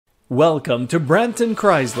Welcome to Brampton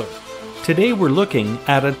Chrysler. Today we're looking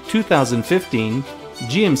at a 2015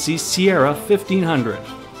 GMC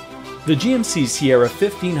Sierra-1500. The GMC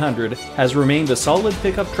Sierra-1500 has remained a solid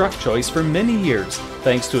pickup truck choice for many years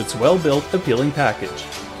thanks to its well-built, appealing package.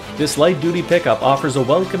 This light-duty pickup offers a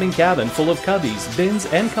welcoming cabin full of cubbies, bins,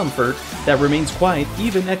 and comfort that remains quiet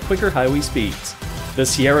even at quicker highway speeds. The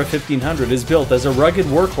Sierra-1500 is built as a rugged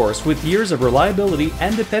workhorse with years of reliability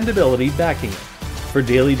and dependability backing it. For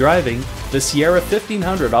daily driving, the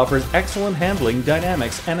Sierra-1500 offers excellent handling,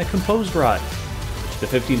 dynamics, and a composed ride. The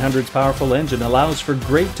 1500's powerful engine allows for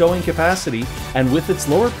great towing capacity, and with its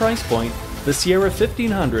lower price point, the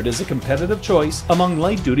Sierra-1500 is a competitive choice among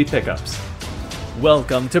light-duty pickups.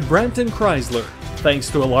 Welcome to Brampton Chrysler. Thanks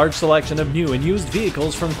to a large selection of new and used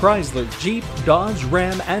vehicles from Chrysler, Jeep, Dodge,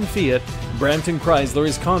 Ram, and Fiat, Brampton Chrysler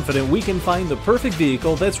is confident we can find the perfect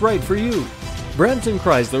vehicle that's right for you. Brampton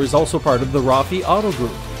Chrysler is also part of the Rafi Auto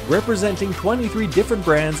Group, representing 23 different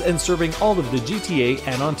brands and serving all of the GTA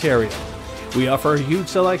and Ontario. We offer a huge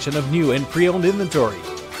selection of new and pre-owned inventory,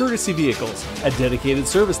 courtesy vehicles, a dedicated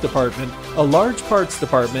service department, a large parts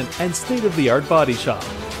department, and state-of-the-art body shop.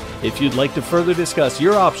 If you'd like to further discuss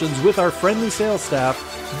your options with our friendly sales staff,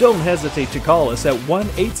 don't hesitate to call us at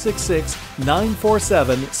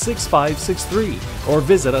 1-866-947-6563 or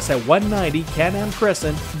visit us at 190 Can-Am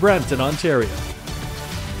Crescent, Brampton, Ontario.